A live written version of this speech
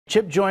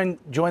Chip joined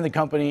the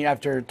company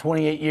after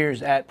 28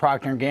 years at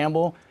Procter &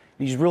 Gamble.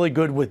 He's really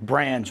good with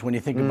brands when you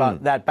think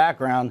about that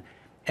background.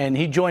 And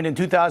he joined in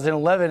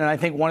 2011, and I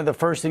think one of the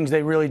first things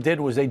they really did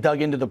was they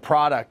dug into the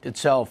product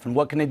itself and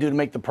what can they do to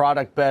make the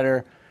product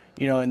better,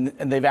 and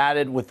they've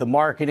added with the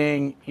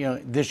marketing,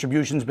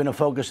 distribution's been a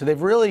focus. So they've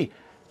really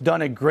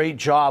done a great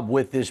job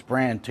with this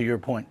brand, to your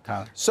point,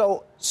 Tyler.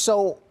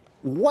 So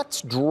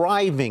what's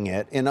driving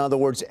it, in other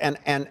words,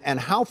 and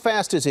how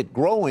fast is it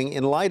growing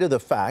in light of the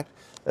fact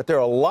that there are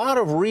a lot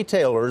of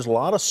retailers, a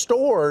lot of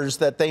stores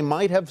that they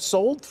might have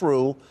sold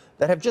through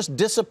that have just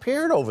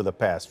disappeared over the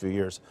past few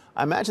years?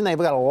 I imagine they've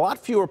got a lot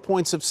fewer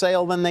points of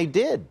sale than they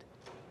did.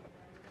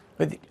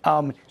 But,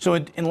 so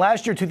in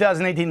last year,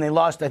 2018, they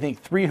lost, I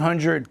think,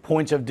 300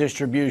 points of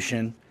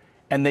distribution,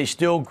 and they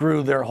still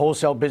grew their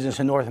wholesale business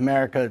in North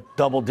America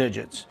double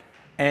digits.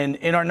 And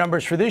in our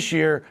numbers for this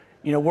year,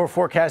 we're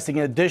forecasting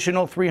an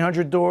additional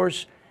 300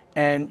 doors,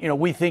 and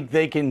we think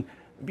they can,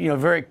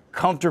 very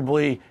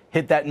comfortably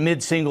hit that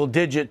mid-single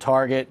digit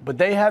target. But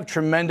they have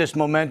tremendous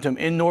momentum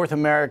in North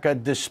America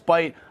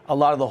despite a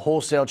lot of the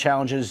wholesale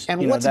challenges.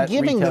 And what's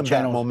giving them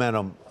that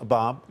momentum,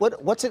 Bob?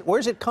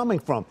 Where's it coming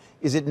from?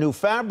 Is it new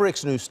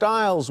fabrics, new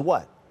styles,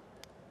 what?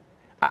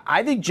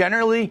 I think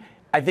generally,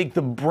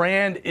 the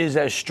brand is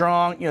as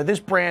strong. This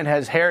brand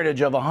has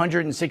heritage of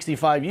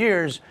 165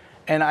 years,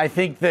 and I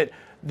think that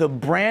the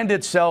brand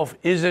itself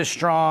is as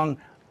strong.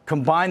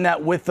 Combine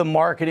that with the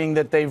marketing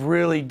that they've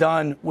really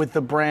done with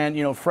the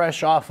brand,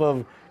 fresh off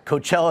of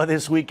Coachella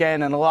this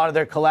weekend and a lot of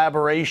their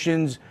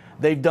collaborations.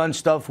 They've done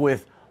stuff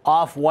with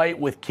Off-White,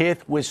 with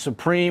Kith, with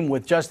Supreme,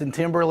 with Justin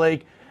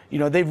Timberlake.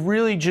 They've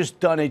really just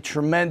done a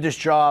tremendous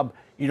job,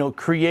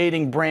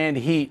 creating brand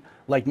heat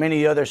like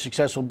many other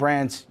successful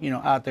brands,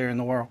 out there in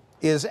the world.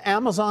 Is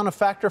Amazon a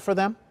factor for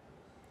them?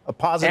 A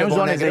positive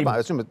Amazon or negative?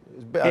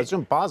 I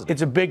assume positive.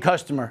 It's a big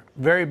customer,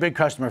 very big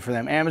customer for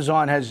them.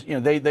 Amazon has,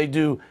 they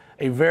do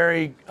a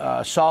very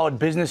solid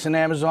business in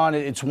Amazon.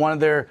 It's one of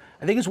their,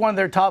 I think it's one of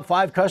their top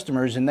 5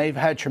 customers, and they've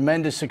had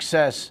tremendous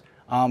success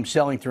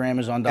selling through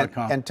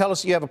Amazon.com. And tell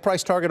us, you have a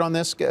price target on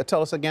this?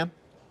 Tell us again.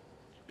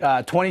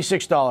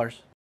 $26.